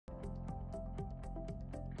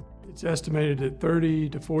It's estimated that 30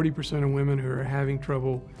 to 40% of women who are having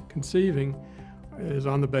trouble conceiving is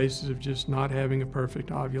on the basis of just not having a perfect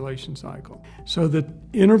ovulation cycle. So the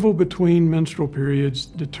interval between menstrual periods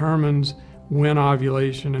determines when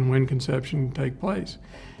ovulation and when conception can take place.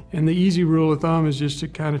 And the easy rule of thumb is just to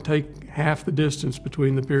kind of take half the distance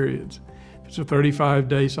between the periods. If it's a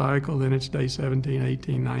 35-day cycle, then it's day 17,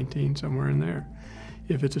 18, 19, somewhere in there.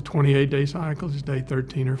 If it's a 28-day cycle, it's day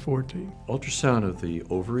 13 or 14. Ultrasound of the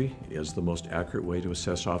ovary is the most accurate way to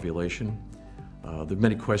assess ovulation. There are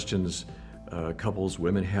many questions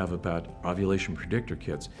women have about ovulation predictor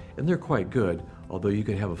kits, and they're quite good, although you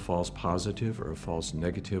could have a false positive or a false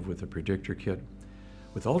negative with a predictor kit.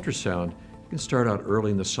 With ultrasound, you can start out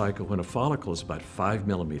early in the cycle when a follicle is about 5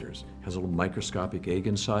 millimeters, has a little microscopic egg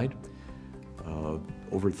inside.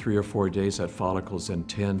 Over 3 or 4 days, that follicle is then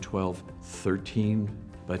 10, 12, 13.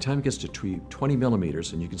 By the time it gets to 20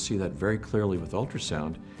 millimeters, and you can see that very clearly with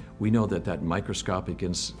ultrasound, we know that that microscopic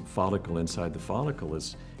follicle inside the follicle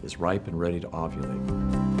is ripe and ready to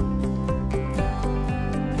ovulate.